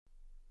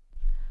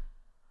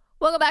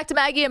Welcome back to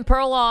Maggie and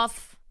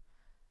Perloff.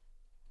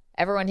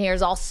 Everyone here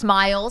is all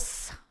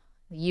smiles.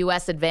 The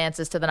U.S.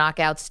 advances to the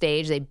knockout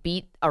stage. They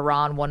beat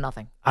Iran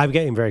 1-0. I'm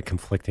getting very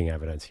conflicting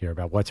evidence here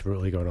about what's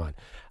really going on.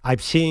 I'm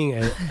seeing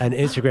an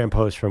Instagram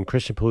post from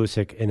Christian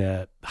Pulisic in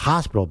a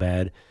hospital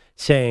bed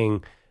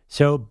saying,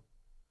 "So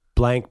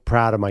blank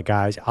proud of my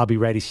guys. I'll be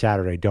ready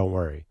Saturday. Don't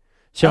worry."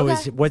 So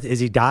Okay. is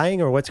he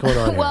dying or what's going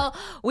on here? Well,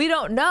 we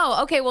don't know.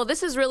 Okay, well,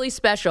 this is really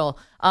special.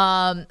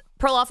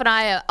 Perloff and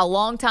I, a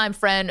longtime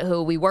friend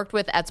who we worked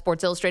with at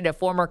Sports Illustrated, a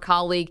former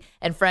colleague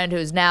and friend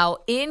who's now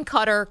in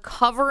Qatar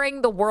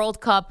covering the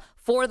World Cup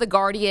for The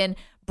Guardian.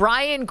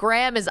 Brian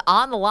Graham is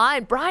on the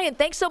line. Brian,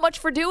 thanks so much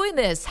for doing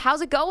this.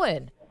 How's it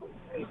going?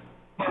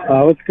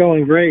 It's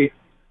going great.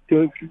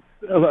 Doing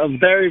a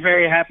very,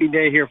 very happy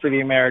day here for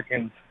the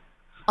Americans.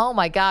 Oh,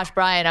 my gosh,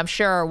 Brian, I'm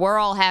sure we're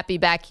all happy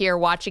back here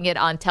watching it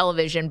on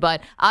television.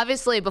 But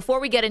obviously, before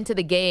we get into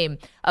the game,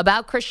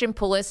 about Christian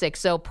Pulisic.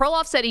 So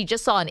Perloff said he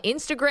just saw an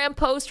Instagram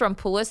post from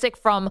Pulisic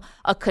from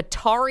a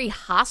Qatari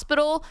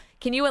hospital.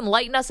 Can you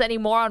enlighten us any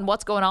more on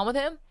what's going on with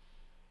him?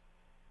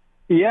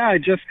 Yeah, I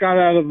just got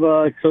out of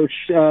Coach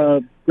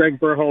Greg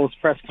Berhalter's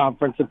press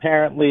conference.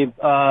 Apparently,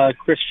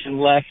 Christian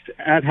left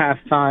at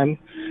halftime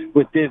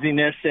with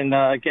dizziness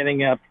and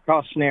getting a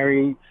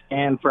precautionary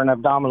scan for an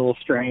abdominal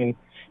strain.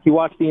 He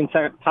watched the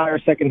entire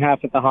second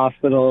half at the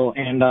hospital,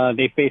 and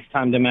they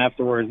FaceTimed him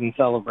afterwards in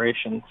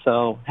celebration.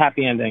 So,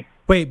 happy ending.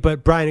 Wait,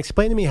 but Brian,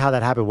 explain to me how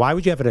that happened. Why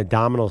would you have an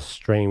abdominal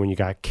strain when you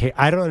got kicked?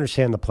 I don't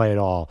understand the play at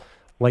all.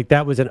 Like,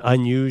 that was an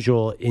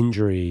unusual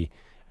injury.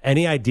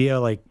 Any idea,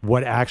 like,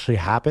 what actually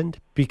happened?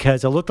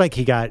 Because it looked like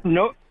he got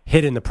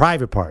hit in the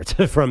private parts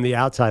from the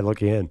outside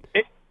looking in.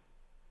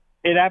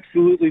 It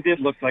absolutely did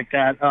look like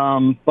that.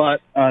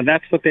 But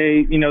that's what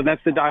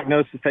that's the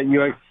diagnosis that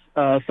U.S.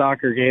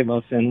 Soccer gave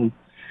us, and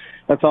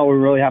that's all we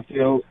really have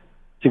to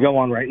go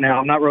on right now.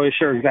 I'm not really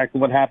sure exactly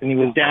what happened. He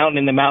was down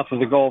in the mouth of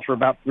the goal for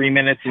about 3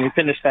 minutes, and he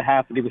finished the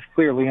half, but he was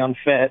clearly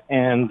unfit.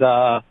 And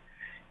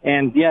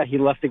yeah, he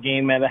left the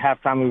game at a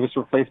halftime. He was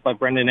replaced by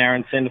Brendan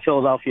Aronson, the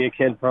Philadelphia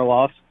kid,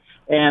 Perloff.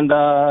 And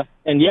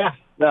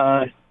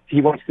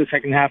he watched the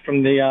second half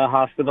from the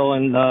hospital,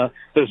 and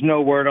there's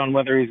no word on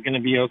whether he's going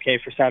to be okay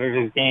for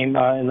Saturday's game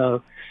in the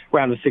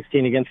round of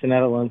 16 against the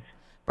Netherlands.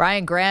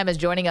 Brian Graham is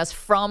joining us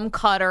from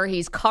Qatar.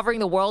 He's covering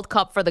the World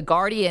Cup for The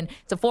Guardian.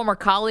 It's a former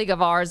colleague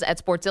of ours at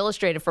Sports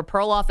Illustrated for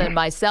Perloff and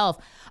myself.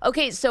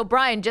 Okay, so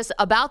Brian, just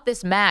about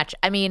this match,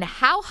 I mean,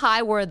 how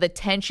high were the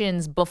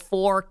tensions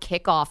before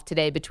kickoff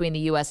today between the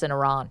U.S. and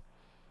Iran?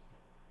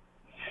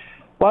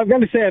 Well, I've got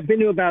to say I've been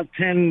to about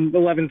 10,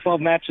 11,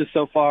 12 matches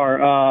so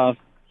far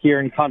here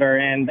in Qatar,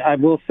 and I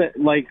will say,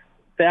 like,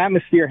 the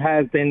atmosphere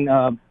has been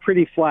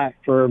pretty flat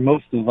for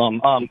most of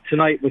them.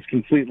 Tonight was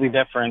completely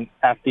different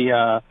at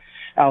the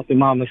Al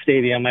Thumama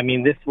Stadium. I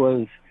mean, this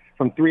was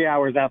from 3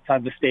 hours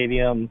outside the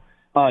stadium.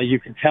 You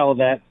could tell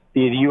that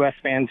the U.S.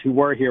 fans who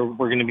were here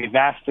were going to be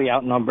vastly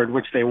outnumbered,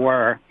 which they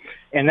were.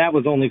 And that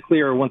was only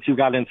clear once you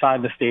got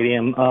inside the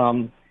stadium.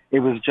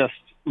 It was just,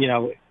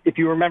 if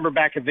you remember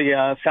back at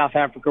the South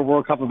Africa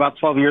World Cup about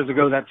 12 years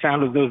ago, that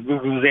sound of those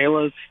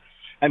vuvuzelas,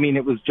 I mean,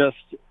 it was just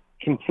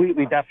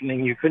completely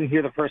deafening. You couldn't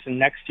hear the person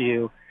next to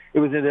you.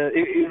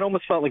 It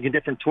almost felt like a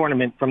different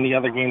tournament from the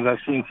other games I've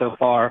seen so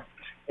far.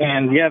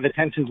 And, yeah, the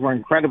tensions were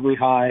incredibly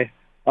high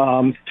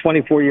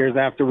 24 years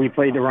after we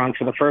played Iran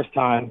for the first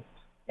time.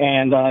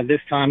 And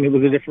this time it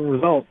was a different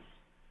result.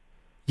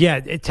 Yeah,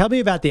 tell me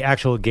about the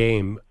actual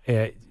game.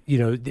 It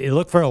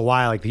looked for a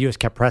while like the U.S.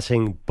 kept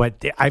pressing,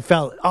 but I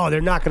felt,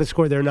 they're not going to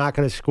score, they're not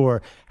going to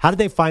score. How did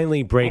they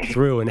finally break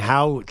through, and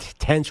how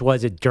tense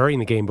was it during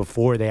the game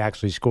before they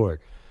actually scored?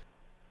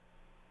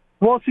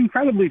 Well, it's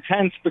incredibly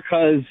tense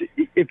because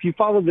if you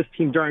follow this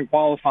team during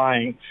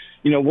qualifying,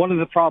 one of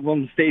the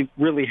problems they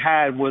really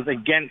had was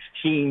against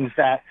teams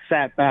that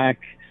sat back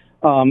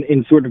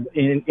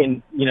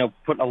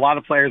put a lot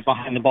of players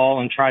behind the ball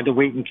and tried to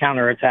wait and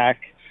counterattack.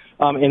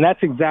 And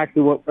that's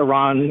exactly what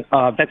Iran,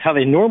 that's how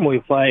they normally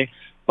play.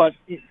 But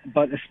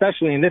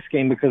especially in this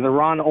game, because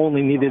Iran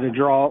only needed a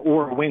draw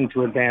or a win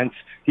to advance,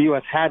 the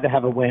U.S. had to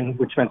have a win,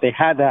 which meant they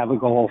had to have a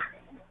goal.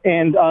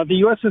 And the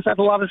U.S. has had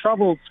a lot of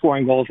trouble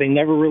scoring goals. They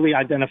never really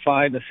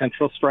identified a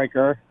central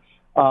striker,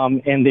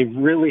 and they've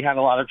really had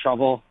a lot of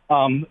trouble,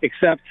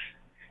 except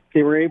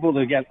they were able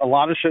to get a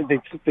lot of shots.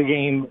 They took the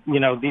game,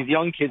 these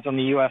young kids on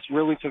the U.S.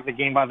 really took the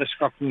game by the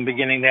scruff from the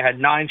beginning. They had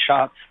 9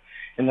 shots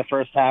in the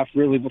first half,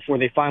 really, before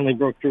they finally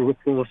broke through with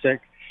Pulisic.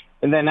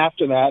 And then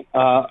after that,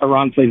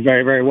 Iran played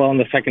very, very well in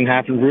the second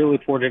half and really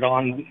poured it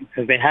on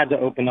because they had to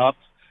open up.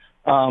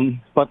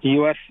 But the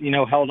U.S.,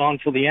 held on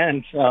till the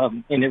end,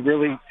 and it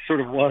really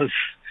sort of was,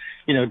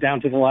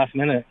 down to the last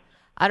minute.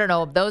 I don't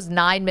know, those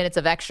 9 minutes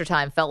of extra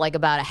time felt like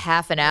about a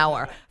half an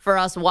hour for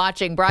us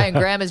watching. Brian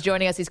Graham is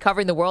joining us. He's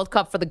covering the World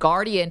Cup for The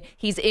Guardian.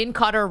 He's in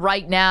Qatar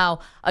right now,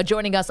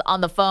 joining us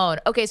on the phone.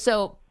 Okay,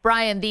 so,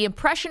 Brian, the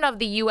impression of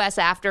the U.S.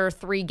 after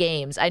 3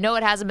 games, I know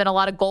it hasn't been a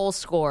lot of goals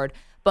scored,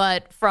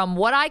 but from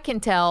what I can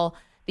tell,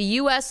 the the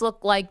U.S.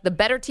 looked like the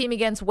better team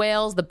against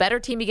Wales, the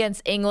better team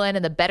against England,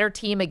 and the better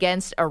team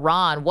against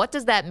Iran. What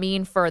does that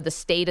mean for the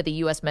state of the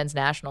U.S. men's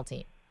national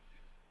team?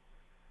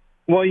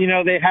 Well,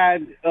 they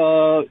had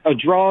a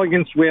draw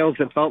against Wales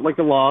that felt like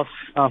a loss,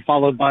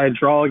 followed by a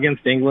draw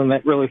against England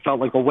that really felt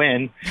like a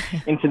win.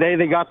 And today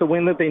they got the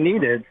win that they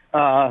needed.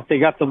 They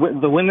got the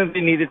win that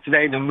they needed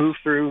today to move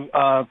through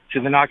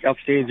to the knockout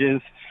stages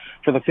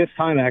for the fifth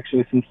time,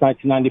 actually, since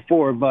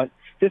 1994. But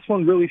this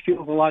one really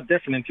feels a lot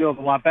different and feels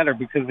a lot better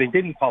because they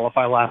didn't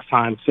qualify last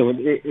time. So and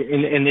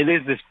it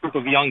is this group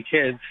of young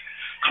kids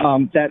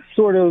that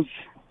sort of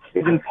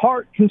is in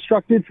part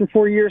constructed for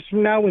 4 years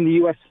from now when the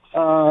U.S.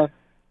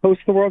 host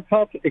the World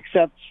Cup,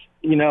 except,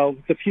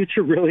 the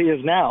future really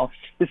is now.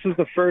 This is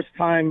the first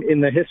time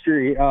in the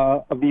history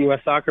of the U.S.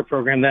 soccer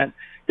program that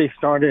they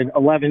started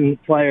 11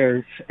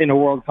 players in a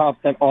World Cup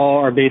that all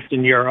are based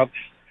in Europe.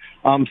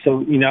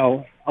 So,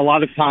 a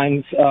lot of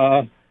times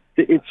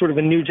it's sort of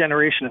a new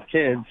generation of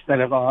kids that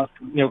have,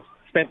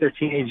 spent their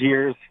teenage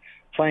years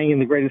playing in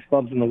the greatest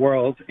clubs in the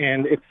world.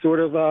 And it's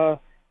sort of,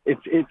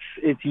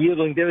 it's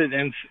yielding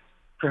dividends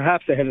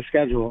perhaps ahead of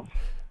schedule.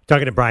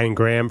 Talking to Brian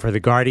Graham for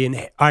The Guardian.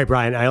 All right,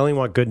 Brian, I only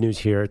want good news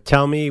here.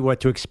 Tell me what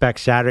to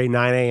expect Saturday,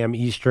 9 a.m.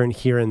 Eastern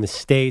here in the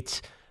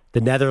States,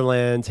 the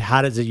Netherlands.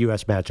 How does the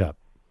U.S. match up?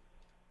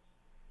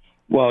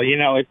 Well,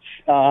 it's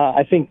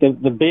I think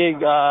the big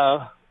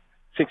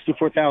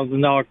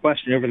 $64,000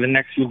 question over the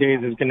next few days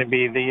is going to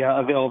be the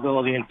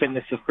availability and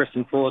fitness of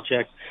Christian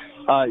Pulisic.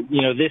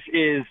 This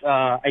is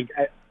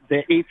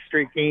the eighth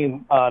straight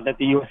game that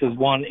the U.S. has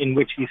won in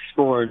which he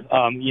scored.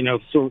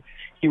 So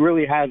he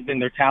really has been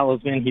their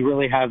talisman. He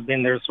really has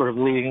been their sort of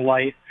leading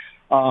light.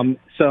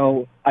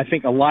 So I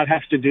think a lot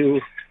has to do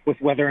with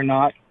whether or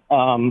not,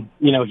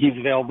 he's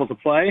available to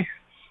play.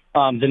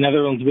 The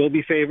Netherlands will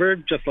be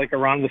favored, just like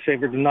Iran was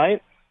favored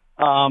tonight.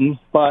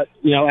 But,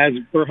 as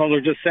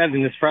Berhalter just said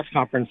in his press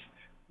conference,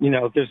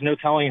 there's no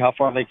telling how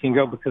far they can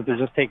go because they're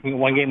just taking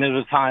one game at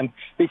a time.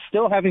 They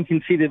still haven't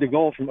conceded a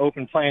goal from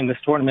open play in this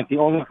tournament. The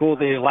only goal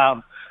they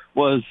allowed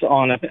was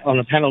on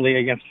a penalty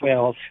against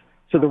Wales.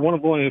 So they're one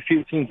of only a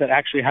few teams that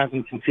actually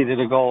hasn't conceded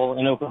a goal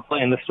in open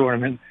play in this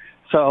tournament.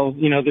 So,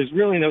 there's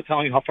really no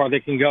telling how far they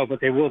can go, but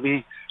they will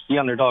be the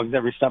underdogs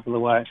every step of the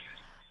way.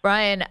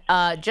 Brian,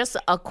 just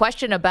a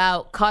question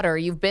about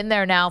Qatar. You've been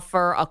there now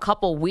for a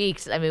couple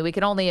weeks. I mean, we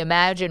can only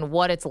imagine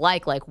what it's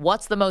like. Like,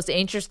 what's the most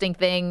interesting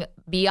thing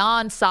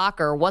beyond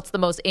soccer? What's the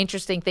most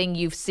interesting thing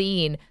you've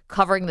seen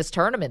covering this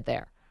tournament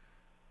there?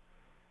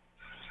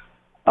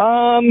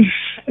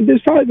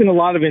 There's probably been a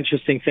lot of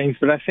interesting things,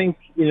 but I think,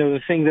 the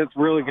thing that's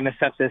really going to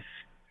set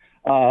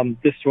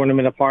this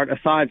tournament apart,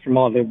 aside from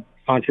all the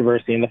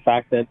controversy and the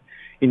fact that,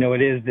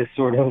 it is this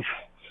sort of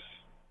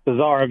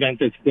bizarre event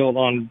that's built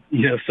on,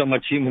 so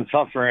much human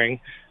suffering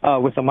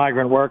with the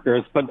migrant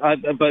workers. But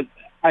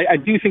I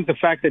do think the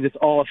fact that it's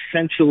all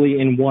essentially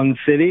in one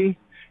city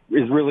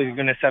is really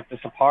going to set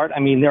this apart. I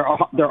mean, there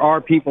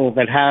are people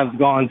that have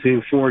gone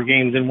to 4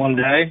 games in one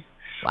day,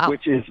 wow,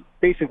 which is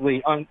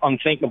basically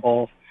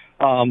unthinkable,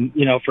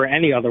 for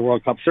any other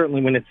World Cup.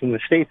 Certainly when it's in the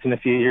States in a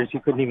few years,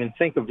 you couldn't even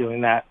think of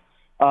doing that.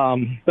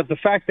 But the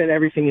fact that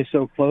everything is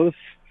so close,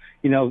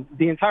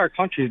 the entire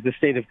country is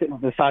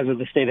the size of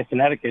the state of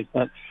Connecticut,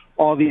 but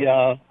all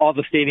the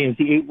stadiums,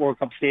 the 8 World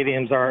Cup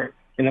stadiums are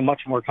in a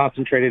much more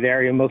concentrated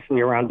area,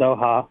 mostly around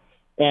Doha.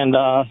 And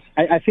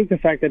I think the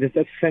fact that it's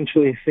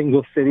essentially a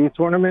single city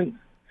tournament,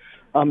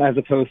 as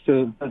opposed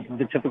to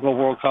the typical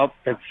World Cup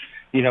that's,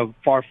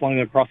 far flung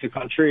across the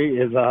country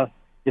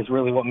is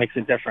really what makes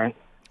it different.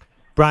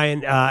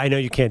 Brian, I know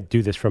you can't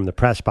do this from the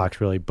press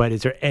box, really, but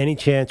is there any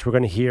chance we're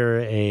going to hear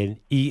an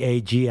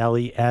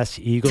EAGLES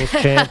Eagles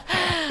chant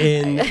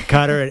in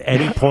Qatar at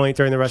any point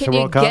during the rest of the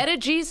World Cup? Can you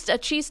get a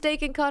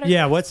cheesesteak in Qatar?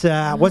 Yeah, what's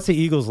the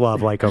Eagles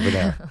love like over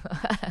there?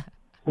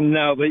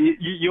 No, but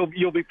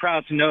you'll be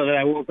proud to know that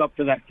I woke up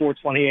for that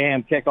 4:20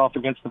 a.m. kickoff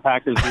against the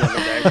Packers the other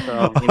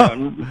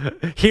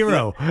day. So,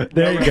 Hero.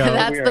 There you go.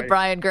 That's the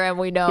Brian Graham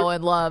we know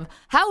and love.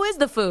 How is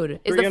the food?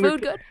 Is the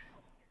food good?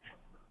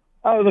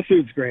 Oh, the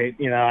food's great.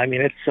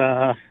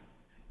 It's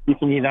you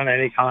can eat on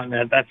any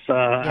continent. That's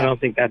I don't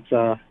think that's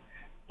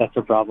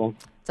a problem.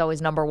 It's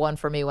always number one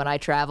for me when I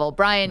travel.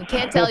 Brian,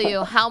 can't tell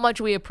you how much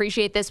we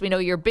appreciate this. We know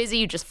you're busy.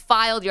 You just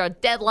filed your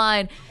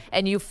deadline,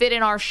 and you fit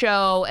in our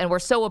show, and we're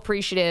so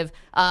appreciative.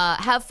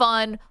 Have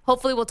fun.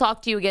 Hopefully we'll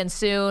talk to you again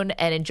soon,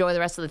 and enjoy the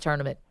rest of the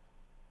tournament.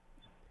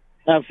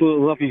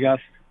 Absolutely. Love you guys.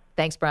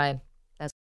 Thanks, Brian.